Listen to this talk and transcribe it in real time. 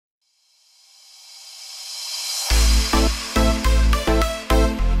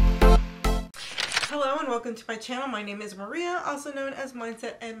welcome to my channel. My name is Maria, also known as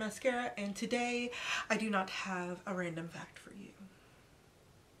Mindset and Mascara, and today I do not have a random fact for you.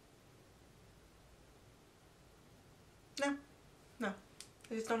 No,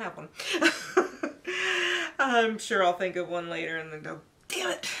 I just don't have one. I'm sure I'll think of one later and then go,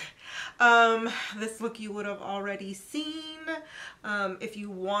 damn it. This look you would have already seen. If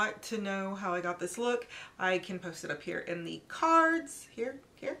you want to know how I got this look, I can post it up here in the cards. Here.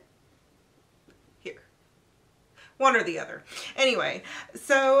 One or the other. Anyway,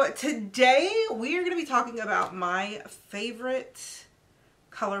 so today we are going to be talking about my favorite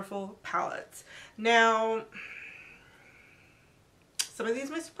colorful palettes. Now, some of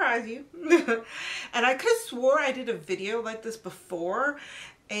these may surprise you. And I could have swore I did a video like this before,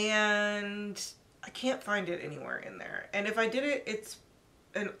 and I can't find it anywhere in there. And if I did it, it's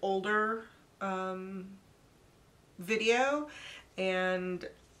an older video, and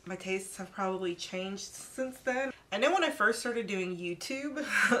my tastes have probably changed since then. I know when I first started doing YouTube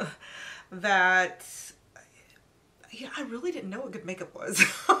that I really didn't know what good makeup was.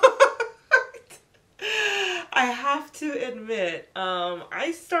 I have to admit,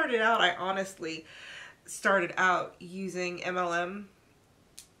 I honestly started out using MLM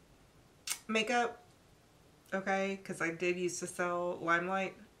makeup, okay, because I did used to sell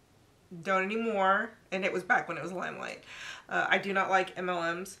Limelight. Don't anymore, and it was back when it was Limelight. I do not like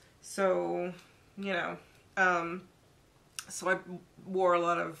MLMs, so, you know, so I wore a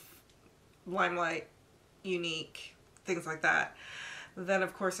lot of Limelight, Unique, things like that. Then,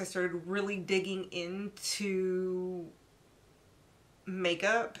 of course, I started really digging into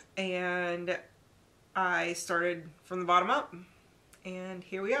makeup, and I started from the bottom up, and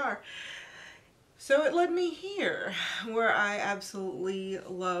here we are. So it led me here, where I absolutely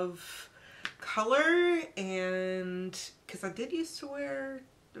love color, and because I did used to wear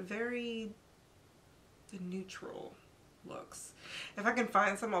very neutral looks. If I can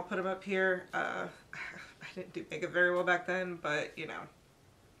find some, I'll put them up here. I didn't do makeup very well back then, but you know,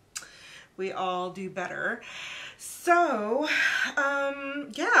 we all do better. So,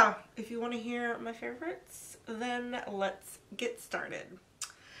 yeah, if you want to hear my favorites, then let's get started.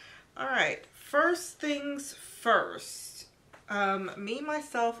 All right, first things first, me,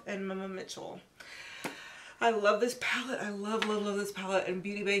 myself, and Mama Mitchell. I love this palette. I love this palette, and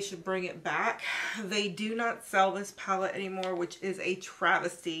Beauty Bay should bring it back. They do not sell this palette anymore, which is a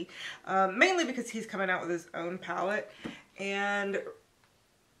travesty, mainly because he's coming out with his own palette, and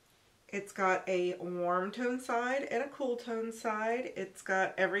it's got a warm tone side and a cool tone side. It's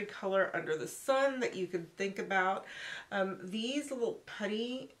got every color under the sun that you could think about. These little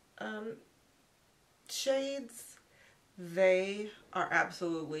putty shades, they are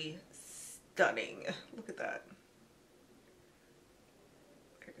absolutely stunning. Look at that.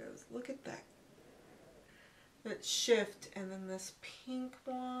 There it goes. Look at that. That shift, and then this pink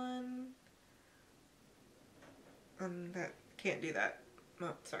one. And that can't do that.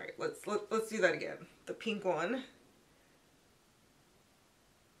 Oh, sorry. Let's do that again. The pink one.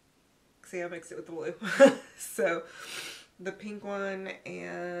 See, I mixed it with the blue. So the pink one,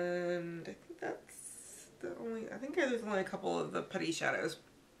 and I think that's the only. I think there's only a couple of the putty shadows.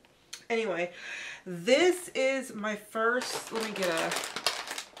 Anyway, this is my first, let me get a,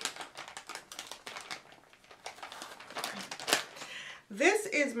 this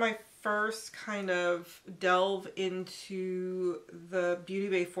is my first kind of delve into the Beauty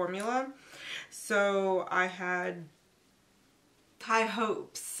Bay formula. So I had high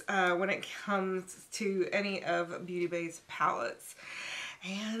hopes when it comes to any of Beauty Bay's palettes.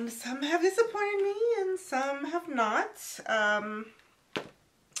 And some have disappointed me and some have not.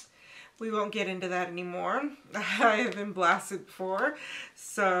 We won't get into that anymore. I have been blasted before.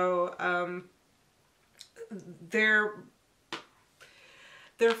 So, their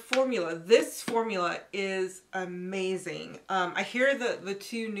formula, this formula is amazing. I hear the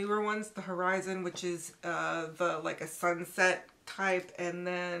two newer ones, the Horizon, which is like a sunset type, and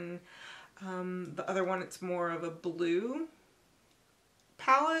then the other one, it's more of a blue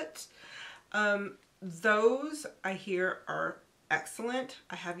palette. Those I hear are excellent.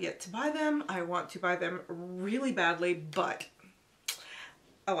 I have yet to buy them. I want to buy them really badly, but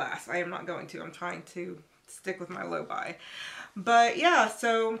alas, I am not going to. I'm trying to stick with my low buy. But yeah,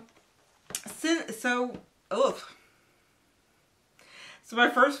 so my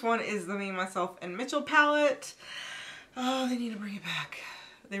first one is the Me, Myself, and Mitchell palette. Oh, they need to bring it back.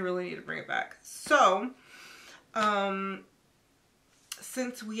 They really need to bring it back. So,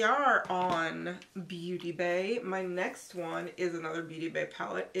 since we are on Beauty Bay, my next one is another Beauty Bay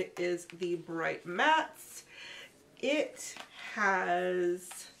palette. It is the Bright Mattes. It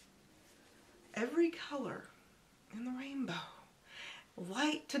has every color in the rainbow,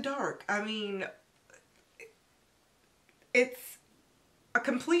 light to dark. I mean, it's a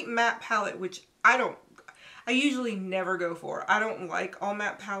complete matte palette, which I usually never go for. I don't like all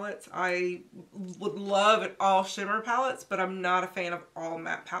matte palettes. I would love an all shimmer palettes, but I'm not a fan of all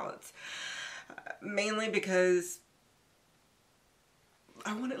matte palettes. Mainly because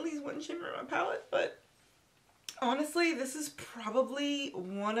I want at least one shimmer in my palette, but honestly, this is probably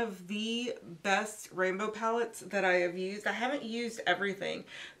one of the best rainbow palettes that I have used. I haven't used everything,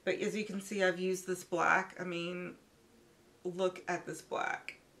 but as you can see, I've used this black. I mean, look at this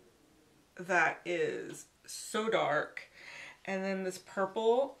black. That is so dark. And then this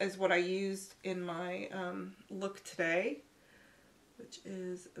purple is what I used in my look today, which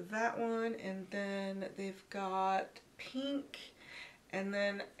is that one. And then they've got pink, and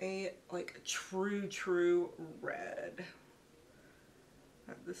then a like true red.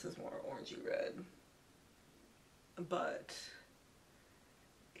 This is more orangey red, but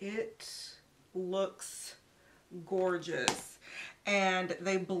it looks gorgeous, and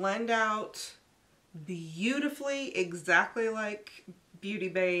they blend out beautifully, exactly like Beauty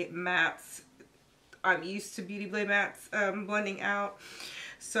Bay mattes. I'm used to Beauty Bay mattes blending out.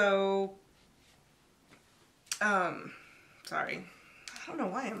 So sorry, I don't know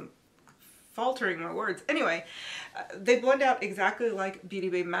why I'm faltering my words. Anyway, they blend out exactly like Beauty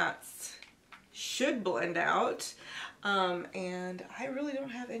Bay mattes should blend out. And I really don't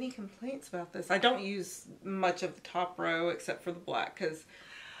have any complaints about this. I don't use much of the top row except for the black, because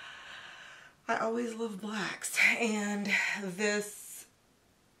I always love blacks, and this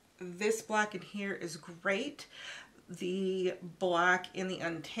black in here is great. The black in the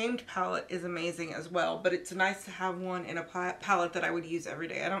Untamed palette is amazing as well, but it's nice to have one in a palette that I would use every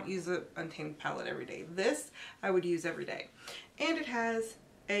day. I don't use the Untamed palette every day. This I would use every day. And it has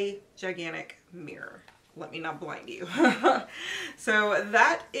a gigantic mirror. Let me not blind you. So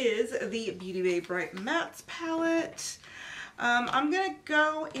that is the Beauty Bay Bright Mattes palette. I'm gonna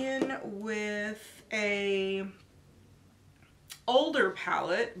go in with a older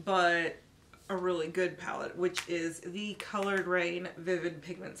palette, but a really good palette, which is the Colored Rain Vivid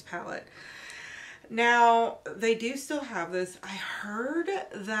Pigments palette. Now, they do still have this. I heard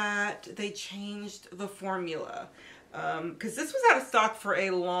that they changed the formula, because this was out of stock for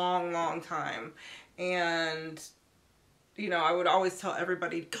a long time. And, you know, I would always tell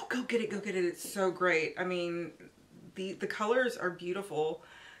everybody, go get it, go get it. It's so great. I mean, the colors are beautiful.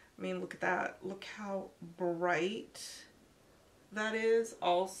 I mean, look at that. Look how bright that is.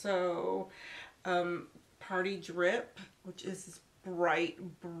 Also, Party Drip, which is this bright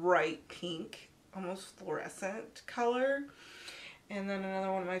pink, almost fluorescent color. And then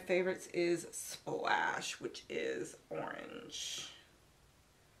another one of my favorites is Splash, which is orange.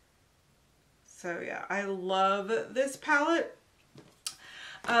 So yeah, I love this palette.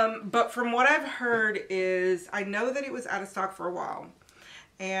 But from what I've heard is, I know that it was out of stock for a while,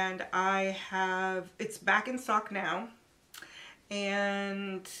 and it's back in stock now,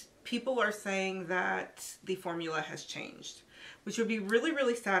 and people are saying that the formula has changed, which would be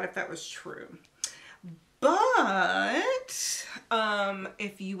really sad if that was true. But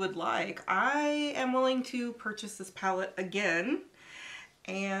if you would like, I am willing to purchase this palette again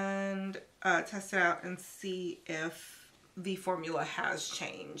and test it out and see if the formula has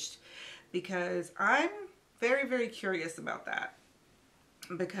changed, because I'm very curious about that,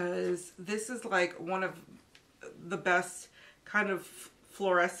 because this is like one of the best kind of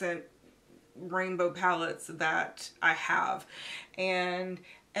fluorescent rainbow palettes that I have. And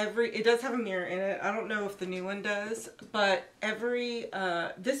it does have a mirror in it. I don't know if the new one does, but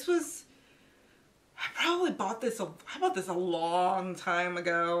this was, I probably bought this, I bought this a long time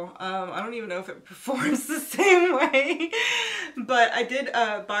ago. I don't even know if it performs the same way, but I did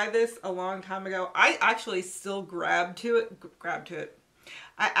buy this a long time ago. I actually still grab it.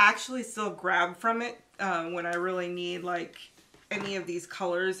 I actually still grab from it when I really need like any of these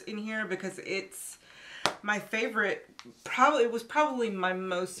colors in here, because it's my favorite. It was probably my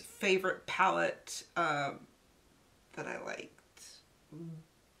most favorite palette that I liked,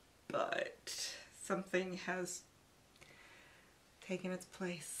 but something has taken its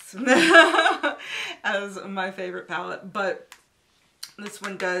place as my favorite palette. But this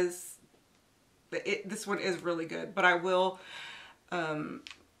one does, this one is really good. But I will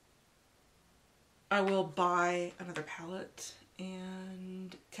buy another palette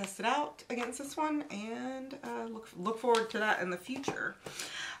and test it out against this one, and look forward to that in the future.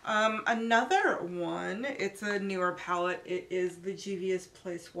 Another one, it's a newer palette. It is the Juvia's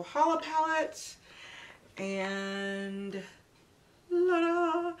Place Walhalla palette. And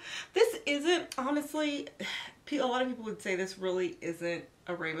La-da. This isn't, honestly, a lot of people would say this really isn't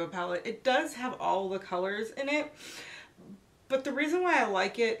a rainbow palette. It does have all the colors in it, but the reason why I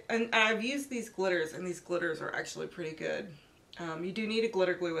like it, and I've used these glitters, and these glitters are actually pretty good. You do need a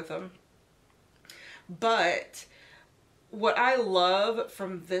glitter glue with them, but what I love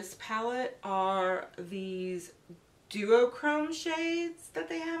from this palette are these duochrome shades that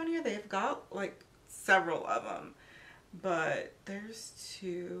they have in here. They've got like several of them, but there's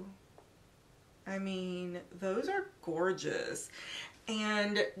two. I mean, those are gorgeous.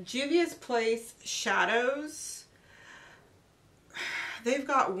 And Juvia's Place shadows, they've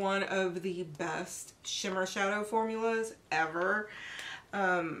got one of the best shimmer shadow formulas ever.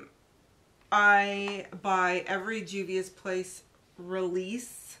 I buy every Juvia's Place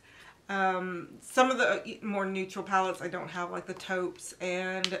release. Some of the more neutral palettes I don't have, like the taupes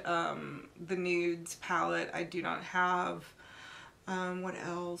and the nudes palette I do not have. What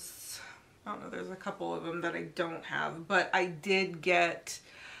else? I don't know, there's a couple of them that I don't have, but I did get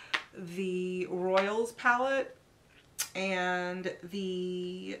the Royals palette and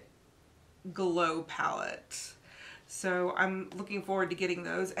the Glow palette. So I'm looking forward to getting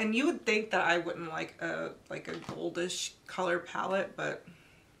those. And you would think that I wouldn't like a goldish color palette, but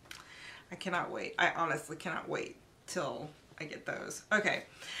I cannot wait. I honestly cannot wait till I get those. Okay,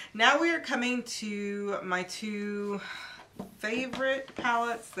 now we are coming to my two favorite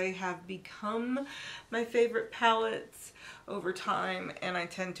palettes. They have become my favorite palettes over time, and I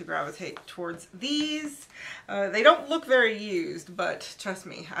tend to gravitate towards these. They don't look very used, but trust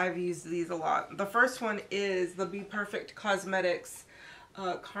me, I've used these a lot. The first one is the Be Perfect Cosmetics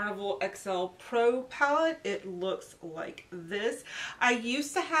Carnival XL Pro palette. It looks like this. I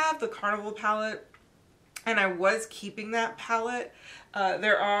used to have the Carnival palette, and I was keeping that palette.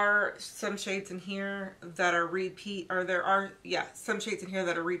 There are some shades in here that are some shades in here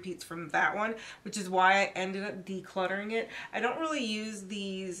that are repeats from that one, which is why I ended up decluttering it. I don't really use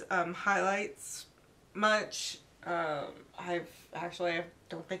these highlights much. I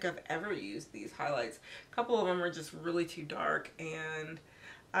don't think I've ever used these highlights. A couple of them are just really too dark, and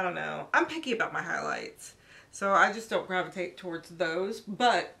I don't know. I'm picky about my highlights, so I just don't gravitate towards those.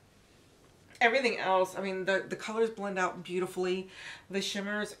 But everything else, I mean, the colors blend out beautifully. The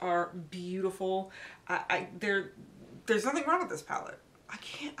shimmers are beautiful. There's nothing wrong with this palette. I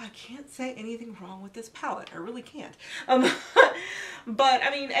can't say anything wrong with this palette. I really can't. But I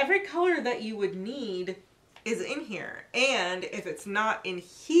mean, every color that you would need is in here. And if it's not in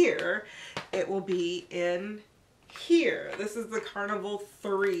here, it will be in here. This is the Carnival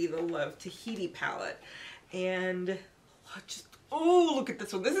 3, the Love Tahiti palette. And oh, look at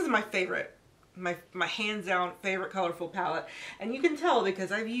this one. This is my favorite. My hands down favorite colorful palette, and you can tell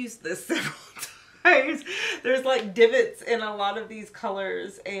because I've used this several times. There's like divots in a lot of these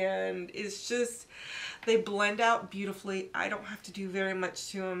colors, and it's just, they blend out beautifully. I don't have to do very much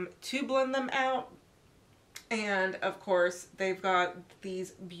to them to blend them out. And of course they've got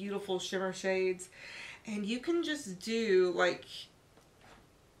these beautiful shimmer shades, and you can just do like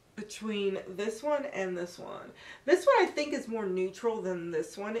between this one and this one. This one I think is more neutral than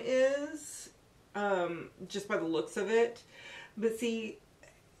this one is. Just by the looks of it. But see,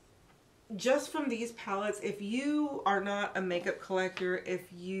 just from these palettes, if you are not a makeup collector, if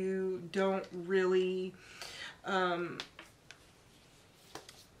you don't really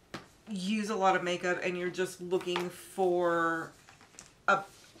use a lot of makeup and you're just looking for a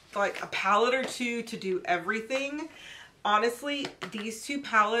palette or two to do everything, honestly, these two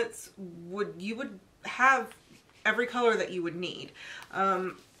palettes you would have every color that you would need.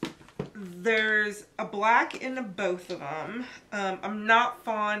 There's a black in both of them. I'm not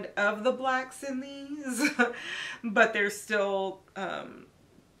fond of the blacks in these, but they're still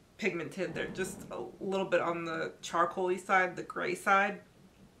pigmented. They're just a little bit on the charcoal-y side, the gray side.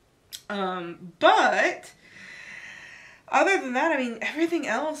 But other than that, I mean, everything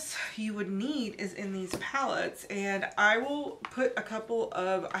else you would need is in these palettes. And I will put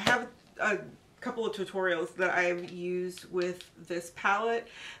I have a couple of tutorials that I've used with this palette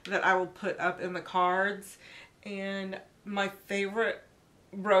that I will put up in the cards. And my favorite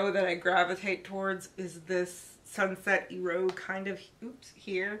row that I gravitate towards is this sunset-y row kind of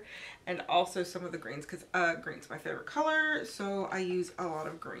here, and also some of the greens, because green's my favorite color, so I use a lot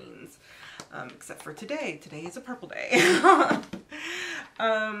of greens, except for today. Today is a purple day.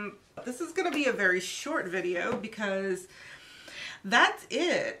 This is gonna be a very short video because that's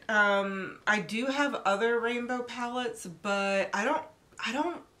it. I do have other rainbow palettes, but I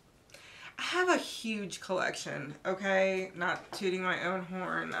I have a huge collection, okay? Not tooting my own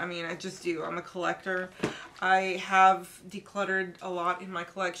horn. I mean, I just do. I'm a collector. I have decluttered a lot in my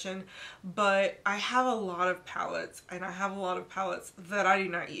collection, but I have a lot of palettes, and I have a lot of palettes that I do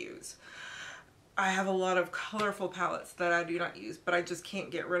not use. I have a lot of colorful palettes that I do not use, but I just can't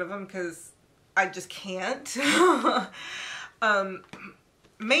get rid of them because I just can't.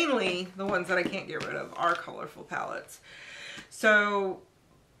 Mainly the ones that I can't get rid of are colorful palettes. So,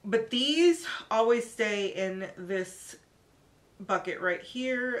 but these always stay in this bucket right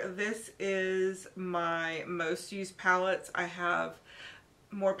here. This is my most used palettes. I have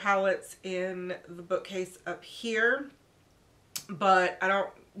more palettes in the bookcase up here, but I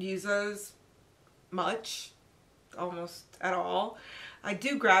don't use those much, almost at all. I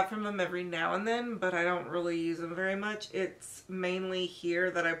do grab from them every now and then, but I don't really use them very much. It's mainly here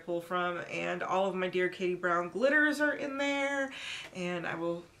that I pull from, and all of my Dear Katie Brown glitters are in there, and I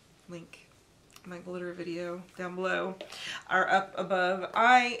will link my glitter video down below, are up above.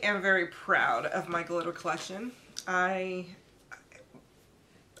 I am very proud of my glitter collection. I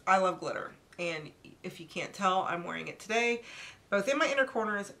love glitter, and if you can't tell, I'm wearing it today, both in my inner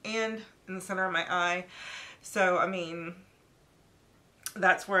corners and in the center of my eye. So, I mean,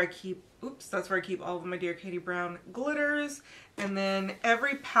 that's where I keep, that's where I keep all of my Dear Katie Brown glitters. And then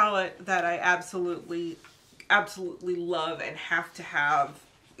every palette that I absolutely love and have to have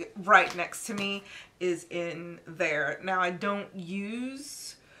right next to me is in there. Now, I don't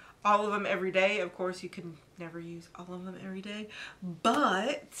use all of them every day. Of course, you can never use all of them every day,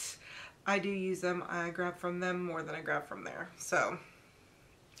 but I do use them. I grab from them more than I grab from there. So,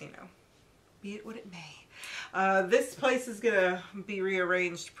 you know, be it what it may. This place is gonna be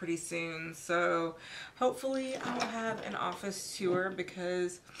rearranged pretty soon, so hopefully I will have an office tour,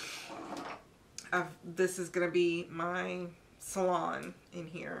 because this is gonna be my salon in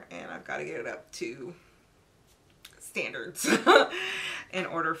here, and I've got to get it up to standards in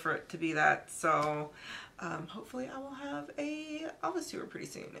order for it to be that. So hopefully I will have a office tour pretty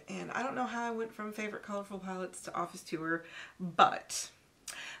soon. And I don't know how I went from favorite colorful palettes to office tour, but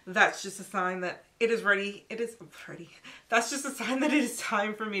that's just a sign that it is ready. It is ready. That's just a sign that it is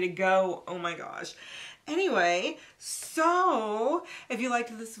time for me to go. Oh my gosh. Anyway, so if you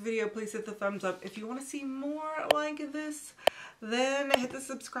liked this video, please hit the thumbs up. If you want to see more like this, then hit the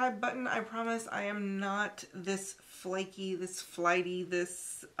subscribe button. I promise I am not this flaky, this flighty,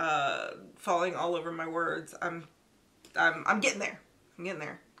 this falling all over my words. I'm getting there. I'm getting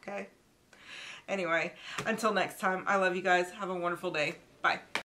there. Okay. Anyway, until next time, I love you guys. Have a wonderful day. Bye.